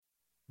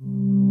Don't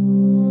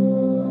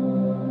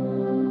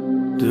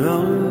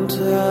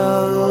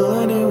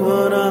tell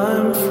anyone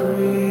I'm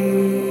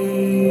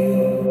free.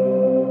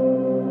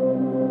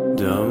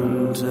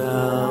 Don't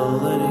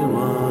tell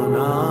anyone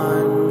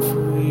I'm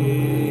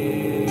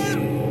free.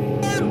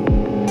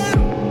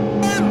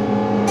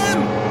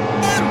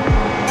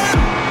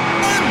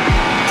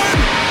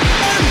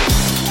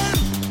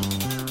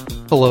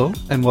 Hello,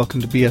 and welcome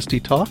to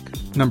BSD Talk,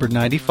 number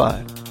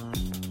 95.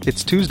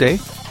 It's Tuesday,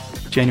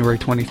 January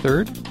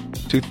 23rd,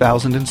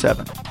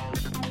 2007.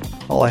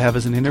 All I have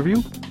is an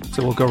interview,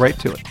 so we'll go right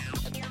to it.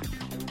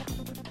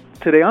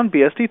 Today on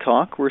BSD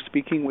Talk, we're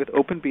speaking with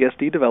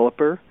OpenBSD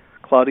developer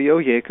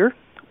Claudio Jeker.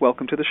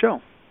 Welcome to the show.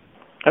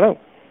 Hello.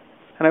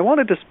 And I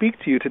wanted to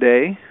speak to you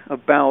today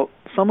about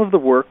some of the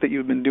work that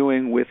you've been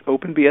doing with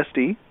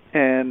OpenBSD.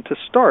 And to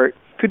start,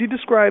 could you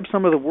describe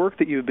some of the work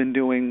that you've been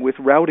doing with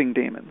routing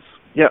daemons?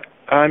 Yeah,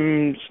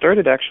 I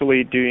started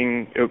actually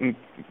doing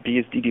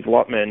OpenBSD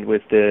development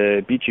with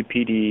the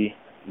BGPD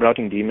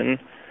routing daemon,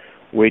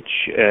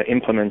 which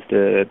implements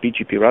the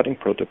BGP routing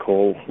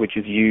protocol, which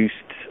is used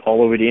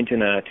all over the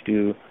Internet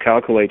to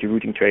calculate the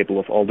routing table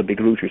of all the big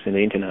routers in the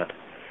Internet.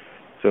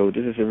 So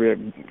this is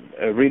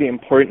a really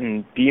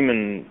important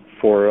daemon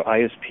for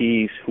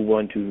ISPs who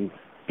want to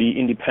be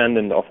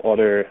independent of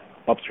other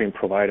upstream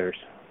providers.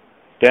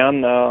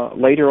 Then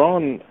later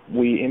on,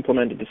 we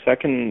implemented the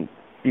second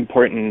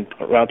important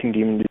routing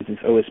daemon. This is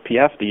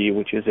OSPFD,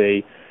 which is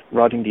a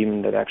routing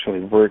daemon that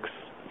actually works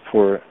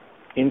for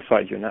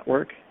inside your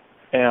network.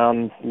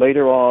 And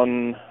later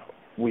on,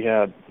 we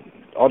had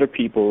other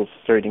people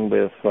starting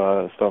with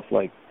stuff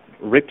like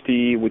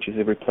RIPD, which is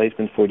a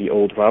replacement for the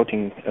old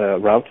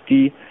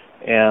RouteD,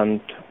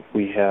 and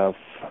we have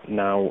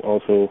now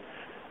also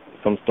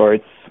some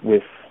starts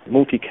with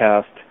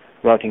multicast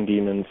routing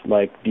daemons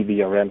like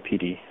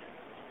DBRMPD.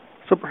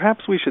 So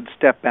perhaps we should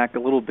step back a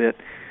little bit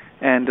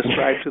and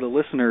describe to the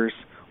listeners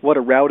what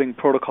a routing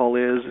protocol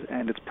is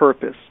and its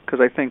purpose, because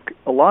I think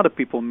a lot of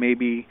people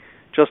maybe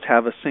just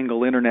have a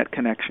single internet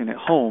connection at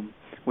home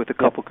with a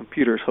couple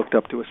computers hooked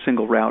up to a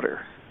single router.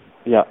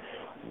 Yeah.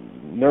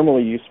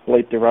 Normally you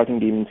split the routing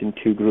daemons in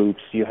two groups.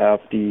 You have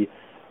the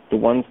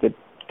ones that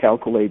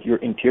calculate your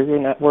interior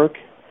network,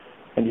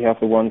 and you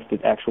have the ones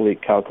that actually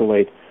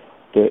calculate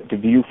the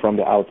view from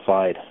the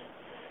outside.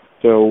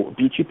 So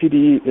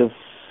BGPD is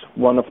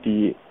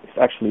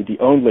actually the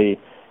only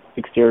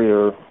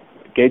exterior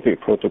gateway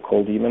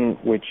protocol daemon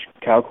which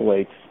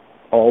calculates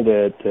all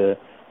the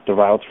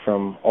routes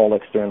from all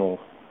external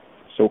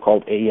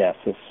so-called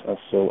ASs,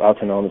 so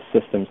autonomous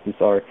systems. These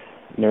are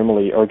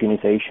normally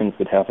organizations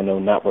that have a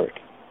known network.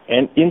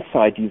 And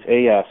inside these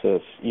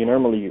ASs, you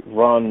normally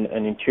run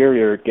an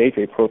interior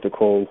gateway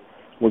protocol,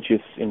 which is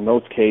in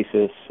most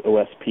cases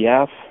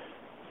OSPF,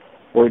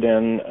 or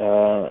then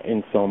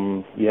in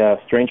some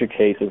stranger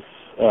cases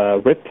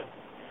RIP.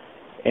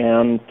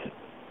 And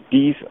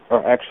these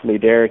are actually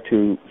there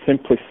to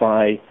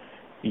simplify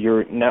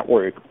your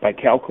network by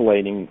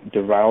calculating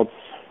the routes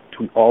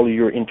to all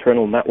your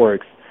internal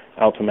networks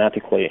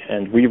automatically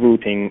and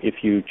rerouting if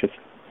you just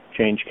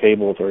change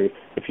cables or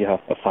if you have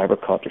a fiber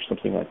cut or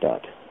something like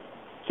that.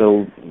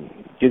 So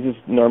this is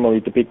normally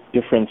the big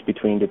difference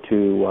between the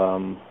two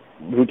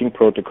routing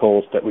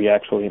protocols that we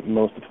actually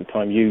most of the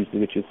time use,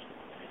 which is,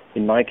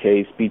 in my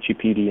case,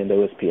 BGPD and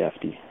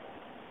OSPFD.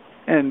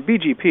 And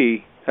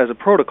BGP, as a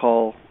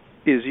protocol,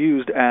 is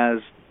used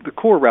as the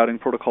core routing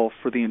protocol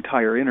for the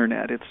entire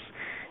Internet.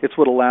 It's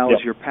what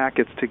allows your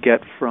packets to get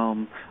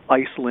from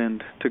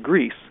Iceland to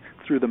Greece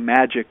through the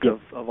magic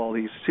of all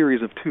these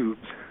series of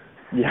tubes.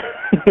 Yeah,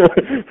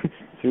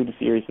 through the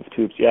series of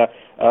tubes,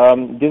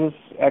 this is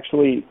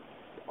actually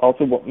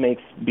also what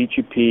makes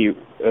BGP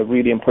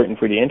really important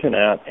for the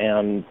Internet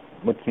and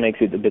what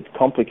makes it a bit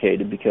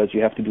complicated, because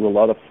you have to do a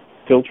lot of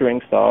filtering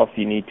stuff.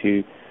 You need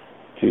to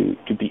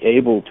be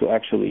able to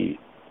actually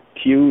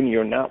tune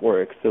your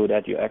network so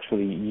that you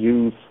actually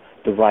use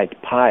the right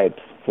pipes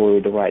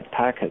for the right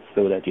packets,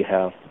 so that you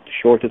have the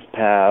shortest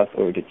path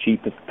or the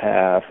cheapest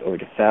path or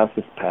the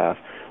fastest path,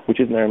 which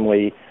is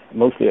normally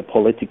mostly a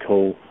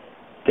political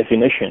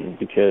definition,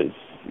 because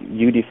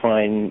you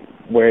define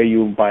where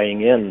you're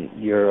buying in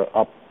your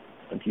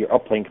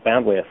uplink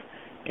bandwidth,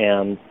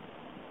 and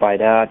by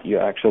that you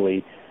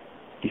actually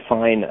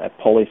define a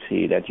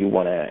policy that you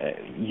want to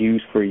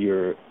use for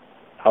your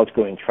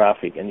outgoing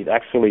traffic, and it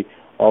actually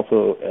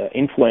also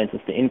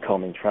influences the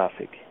incoming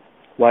traffic.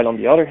 While on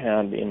the other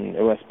hand, in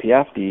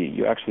OSPFD,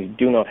 you actually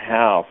do not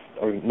have,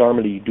 or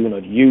normally do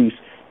not use,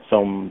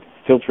 some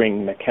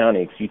filtering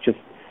mechanics. You just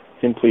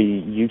simply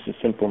use a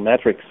simple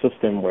metric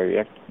system where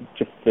you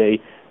just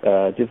say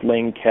this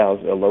link has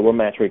a lower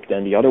metric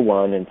than the other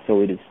one, and so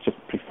it is just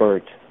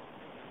preferred.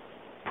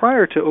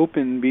 Prior to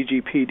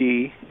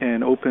OpenBGPD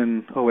and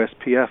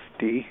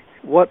OpenOSPFD,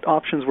 what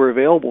options were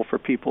available for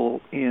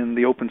people in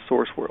the open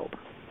source world?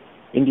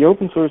 In the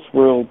open source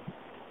world,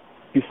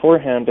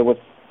 beforehand, there was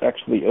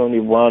actually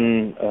only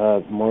one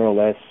more or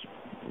less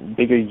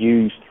bigger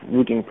used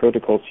routing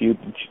protocol suite,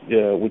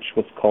 which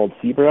was called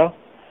Zebra.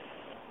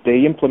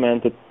 They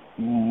implemented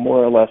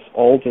more or less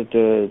all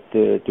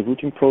the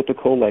routing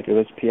protocol like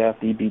OSPF,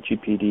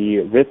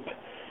 BGPD, RIP,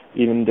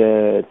 even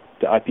the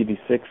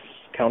IPv6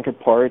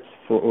 counterparts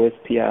for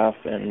OSPF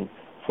and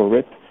for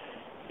RIP,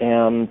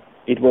 and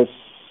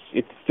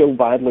it's still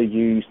widely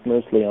used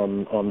mostly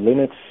on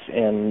Linux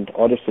and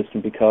other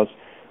systems because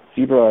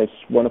Zebra is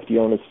one of the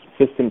only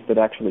systems that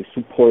actually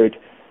support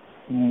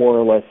more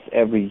or less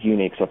every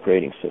Unix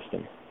operating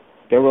system.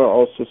 There were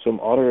also some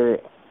other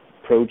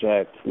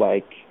projects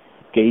like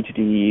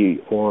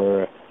GateD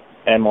or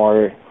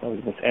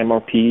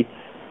MRP,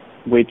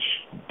 which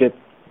did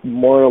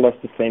more or less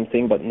the same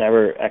thing but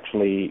never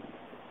actually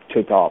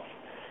took off.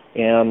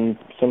 And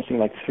something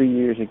like 3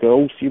 years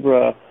ago,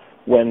 Zebra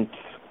went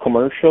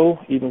commercial,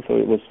 even though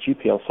it was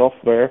GPL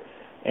software,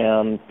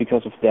 and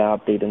because of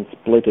that, they then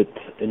split it.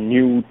 A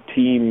new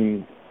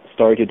team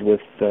started with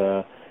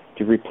the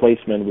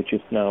replacement, which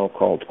is now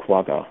called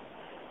Quagga,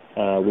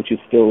 which is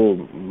still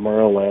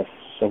more or less,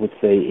 I would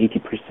say,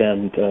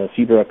 80%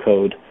 Zebra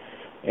code,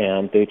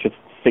 and they're just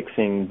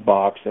fixing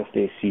bugs as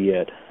they see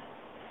it.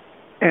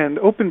 And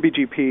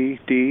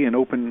OpenBGPD and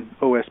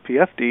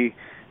OpenOSPFD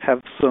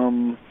have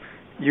some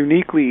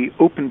uniquely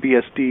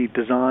OpenBSD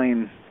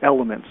design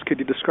elements. Could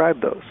you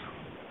describe those?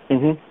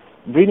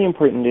 Mm-hmm. Really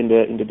important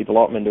in the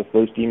development of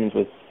those daemons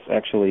was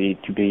actually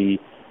to be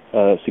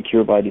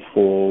secure by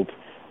default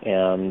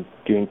and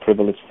doing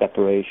privilege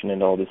separation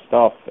and all this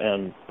stuff.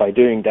 And by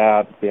doing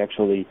that, we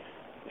actually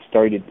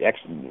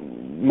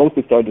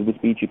mostly started with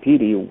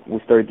BGPD.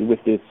 We started with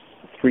this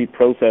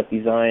three-process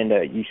design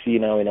that you see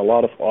now in a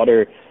lot of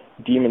other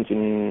daemons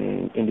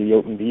in the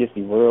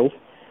OpenBSD world,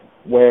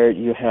 where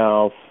you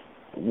have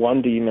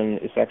one daemon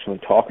is actually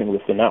talking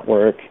with the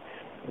network,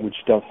 which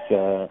does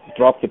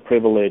drop the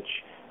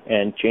privilege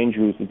and change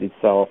uses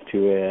itself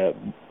to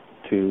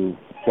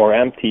for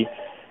empty,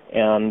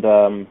 and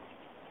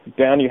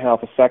then you have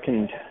a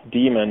second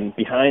daemon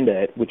behind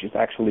it, which is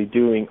actually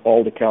doing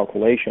all the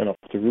calculation of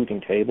the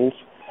routing tables,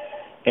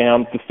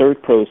 and the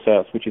third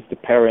process, which is the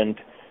parent,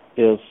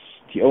 is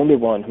the only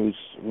one who's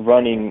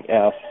running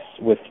as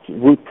with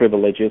root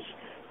privileges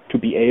to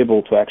be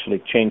able to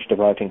actually change the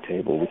routing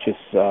table, which is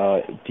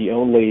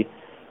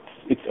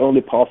it's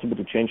only possible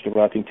to change the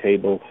routing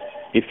table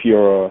if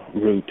you're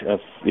root,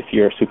 if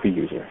you're a super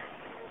user.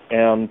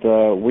 And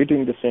we're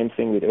doing the same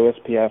thing with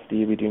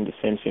OSPFD, we're doing the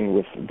same thing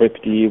with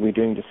RIPD, we're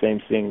doing the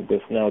same thing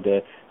with now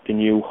the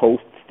new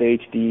host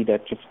stage D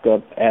that just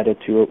got added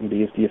to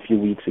OpenBSD a few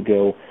weeks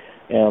ago.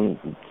 And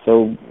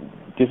so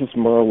this is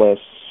more or less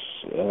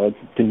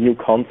the new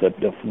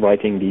concept of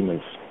writing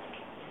daemons.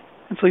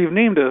 And so you've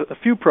named a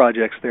few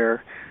projects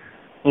there.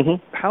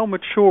 Mm-hmm. How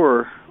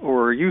mature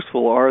or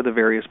useful are the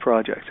various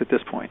projects at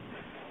this point?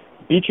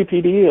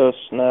 BGPD is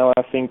now,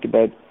 I think,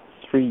 about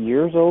 3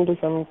 years old, if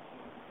I'm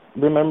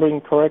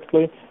remembering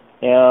correctly,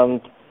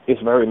 and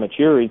it's very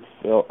mature. It's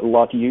a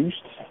lot used.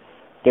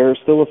 There are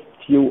still a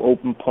few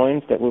open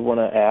points that we want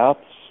to add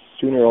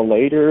sooner or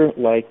later,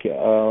 like,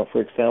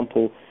 for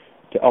example,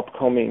 the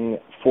upcoming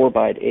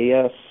 4-byte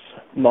AS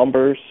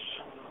numbers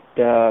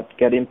that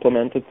get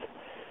implemented,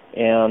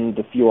 and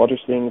a few other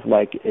things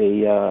like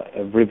a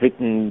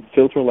rewritten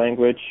filter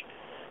language,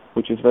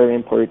 which is very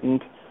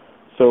important.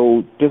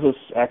 So this is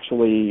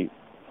actually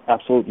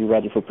absolutely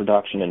ready for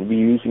production, and we're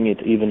using it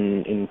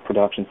even in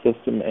production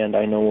system, and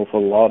I know of a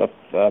lot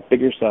of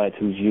bigger sites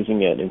who's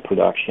using it in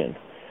production.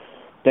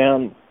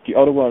 Then the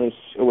other one is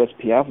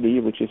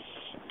OSPFD, which is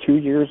 2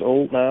 years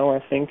old now, I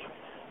think,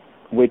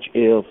 which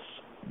is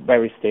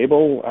very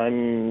stable.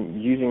 I'm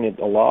using it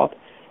a lot,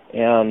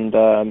 and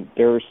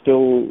there are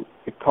still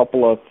a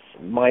couple of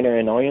minor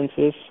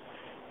annoyances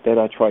that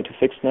I try to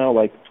fix now,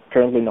 like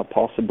currently not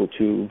possible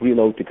to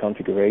reload the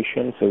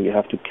configuration, so you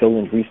have to kill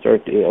and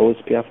restart the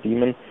OSPF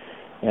daemon,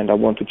 and I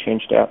want to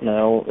change that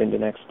now in the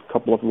next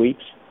couple of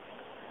weeks.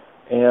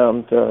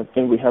 And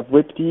then we have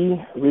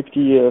RIPD.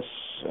 RIPD is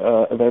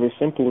a very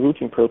simple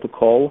routing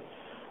protocol.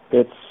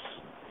 It's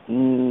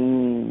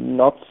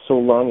not so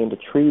long in the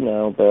tree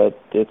now, but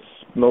it's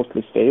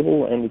mostly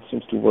stable and it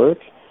seems to work.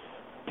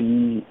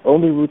 The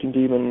only routing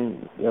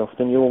daemon of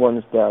the newer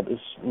ones that is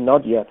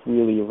not yet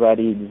really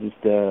ready, this is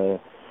the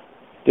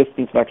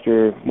distance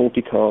vector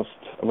multicast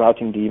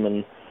routing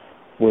daemon,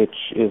 which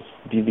is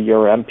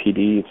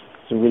DVR-MPD. It's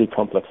a really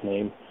complex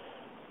name.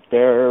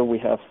 There we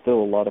have still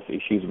a lot of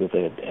issues with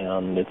it,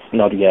 and it's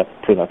not yet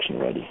production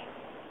ready.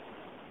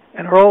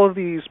 And are all of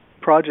these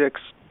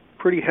projects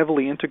pretty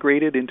heavily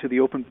integrated into the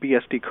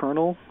OpenBSD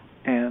kernel?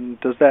 And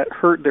does that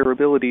hurt their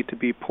ability to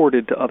be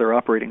ported to other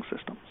operating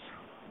systems?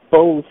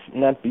 Both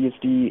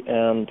NetBSD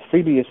and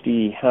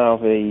FreeBSD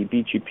have a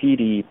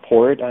BGPD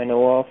port I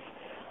know of.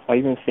 I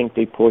even think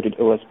they ported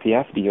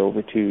OSPFD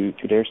over to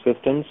their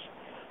systems.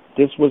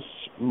 This was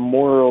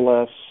more or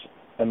less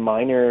a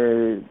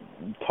minor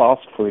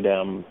task for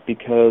them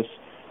because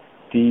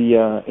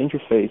the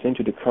interface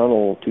into the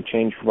kernel to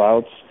change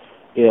routes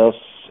is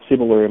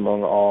similar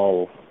among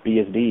all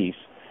BSDs,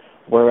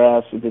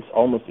 whereas it is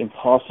almost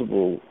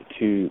impossible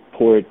to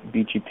port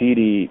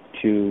BGPD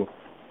to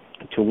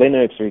to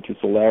Linux or to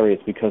Solaris,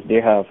 because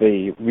they have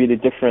a really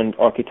different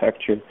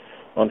architecture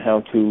on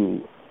how to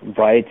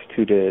write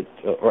to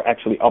or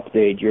actually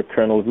update your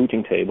kernel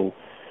routing table.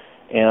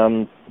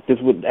 And this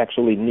would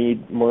actually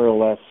need more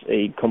or less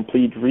a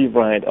complete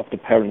rewrite of the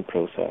parent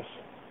process,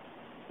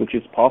 which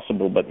is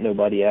possible, but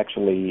nobody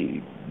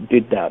actually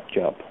did that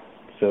job.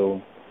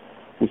 So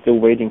we're still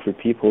waiting for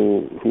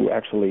people who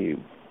actually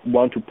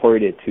want to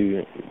port it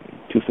to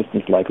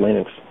systems like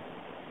Linux.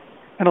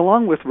 And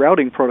along with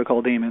routing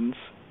protocol daemons,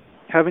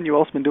 haven't you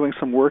also been doing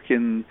some work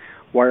in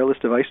wireless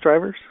device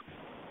drivers?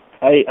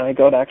 I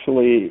got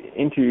actually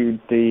into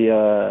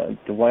the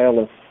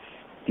wireless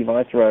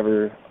device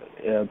driver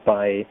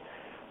by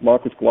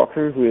Markus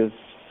Glocker, who is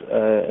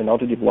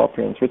another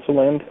developer in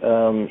Switzerland.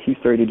 He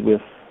started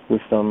with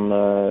some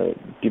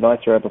device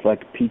drivers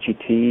like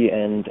PGT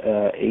and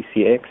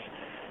ACX,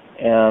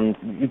 and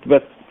it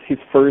was his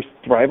first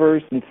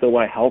drivers, and so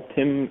I helped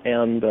him,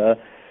 and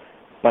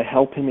by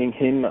helping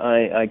him,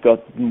 I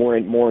got more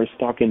and more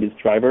stuck in these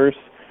drivers,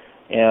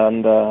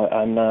 and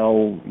I'm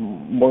now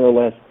more or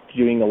less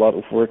doing a lot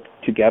of work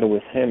together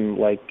with him.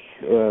 Like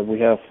we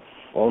have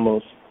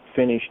almost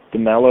finished the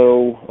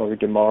Mellow or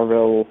the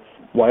Marvel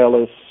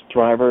wireless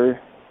driver,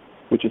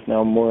 which is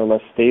now more or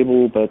less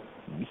stable, but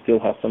still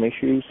has some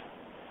issues.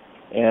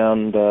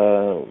 And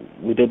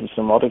we did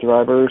some other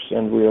drivers,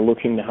 and we are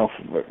looking now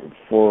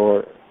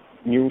for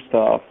new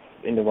stuff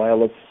in the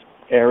wireless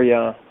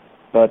area.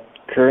 But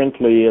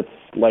currently, it's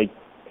like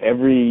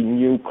every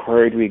new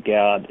card we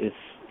get is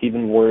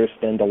even worse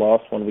than the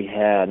last one we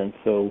had, and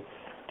so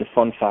the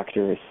fun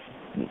factor is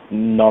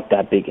not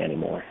that big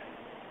anymore.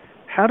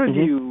 How did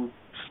you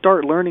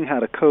start learning how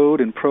to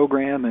code and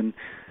program, and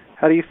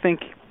how do you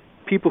think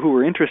people who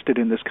are interested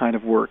in this kind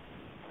of work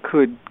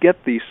could get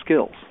these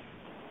skills?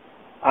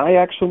 I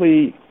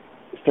actually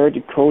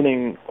started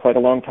coding quite a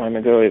long time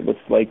ago. It was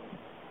like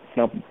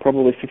now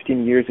probably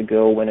 15 years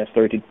ago when I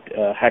started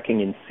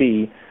hacking in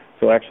C.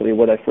 So actually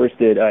what I first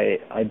did, I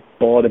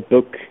bought a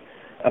book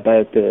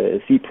about the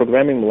C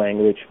programming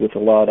language with a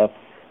lot of,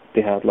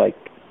 they had like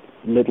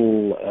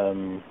little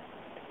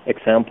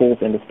examples,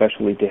 and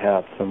especially they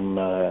had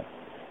some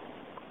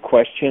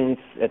questions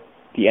at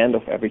the end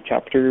of every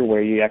chapter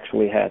where you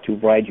actually had to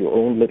write your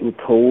own little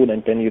code,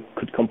 and then you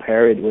could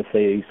compare it with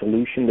a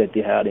solution that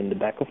they had in the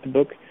back of the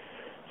book.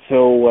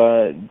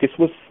 So this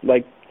was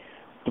like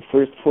the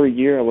first 4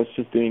 years I was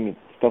just doing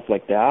stuff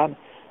like that,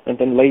 and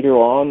then later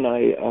on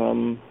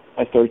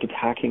I started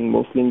hacking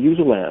mostly in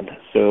userland.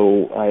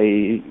 So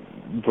I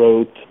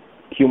wrote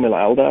QMail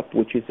LDAP,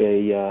 which is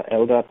a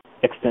LDAP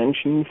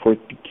extension for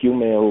the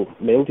QMail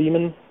mail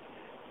daemon.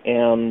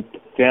 And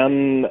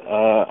then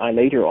I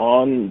later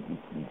on,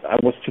 I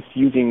was just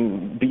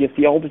using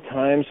BSD all the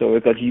time, so I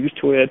got used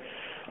to it,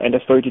 and I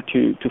started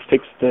to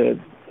fix a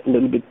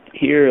little bit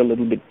here, a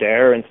little bit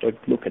there, and started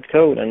to look at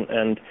code.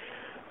 And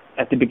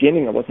at the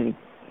beginning, I wasn't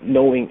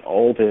knowing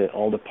all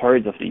the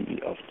parts of the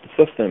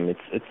system.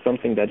 It's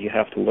something that you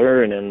have to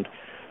learn, and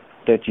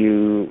that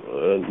you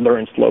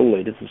learn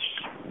slowly. This is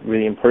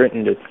really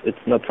important.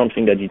 It's not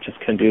something that you just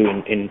can do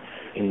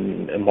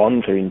in a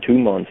month or in 2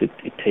 months. It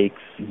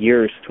takes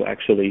years to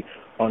actually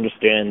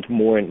understand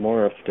more and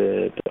more of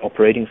the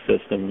operating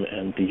system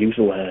and the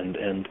userland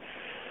and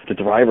the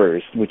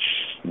drivers, which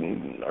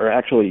are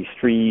actually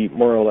 3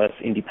 more or less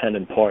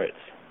independent parts.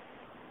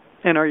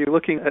 And are you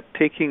looking at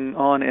taking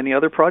on any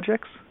other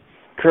projects?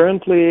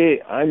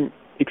 Currently, I'm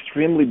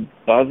extremely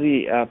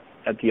busy at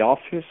the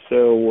office,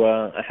 so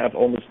I have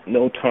almost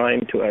no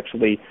time to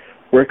actually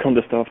work on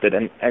the stuff that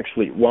I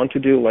actually want to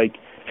do, like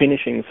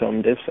finishing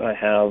some diffs I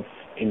have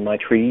in my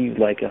tree.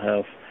 Like I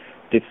have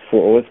diffs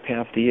for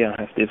OSPFD, I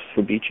have diffs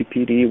for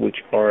BGPD,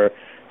 which are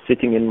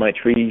sitting in my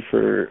tree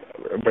for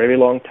a very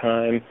long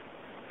time.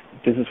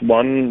 This is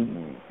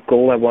one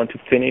goal I want to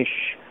finish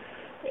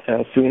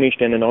soonish.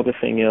 Then another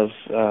thing is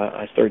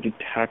I started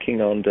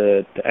hacking on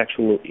the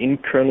actual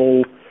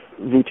in-kernel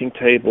routing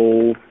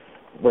table,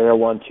 where I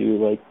want to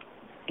like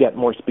get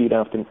more speed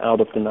out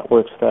of the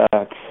network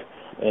stack,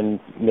 and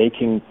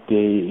making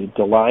the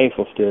life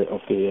of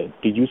the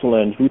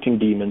userland routing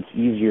daemons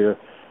easier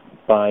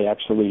by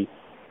actually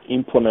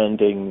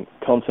implementing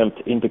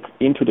concepts into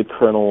the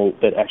kernel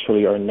that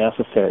actually are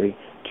necessary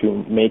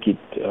to make it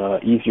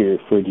easier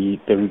for the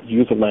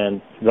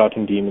userland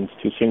routing daemons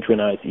to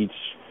synchronize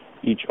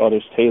each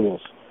other's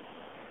tables.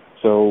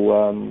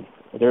 So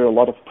there are a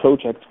lot of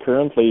projects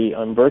currently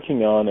I'm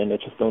working on, and I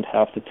just don't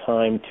have the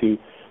time to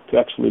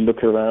actually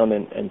look around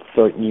and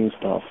start new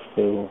stuff.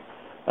 So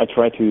I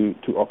try to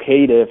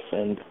okay this,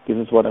 and this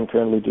is what I'm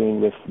currently doing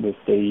with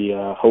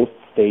the host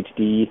stage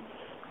D,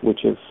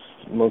 which is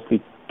mostly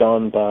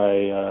done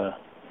by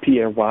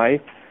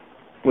PRY,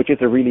 which is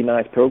a really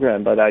nice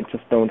program, but I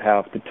just don't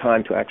have the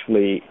time to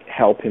actually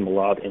help him a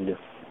lot in his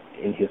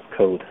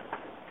code.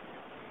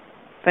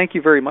 Thank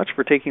you very much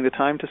for taking the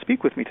time to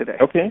speak with me today.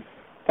 Okay,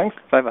 thanks.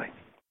 Bye-bye.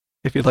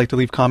 If you'd like to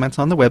leave comments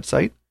on the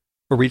website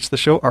or reach the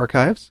show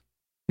archives,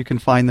 you can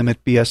find them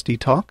at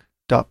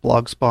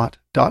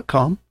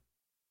bsdtalk.blogspot.com.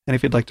 And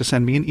if you'd like to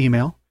send me an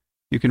email,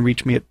 You can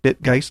reach me at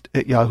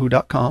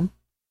bitgeist@yahoo.com.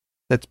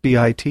 That's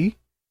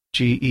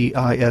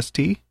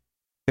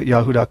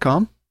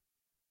bitgeist@yahoo.com.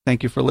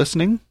 Thank you for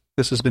listening.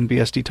 This has been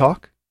BSD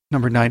Talk,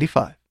 number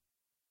 95.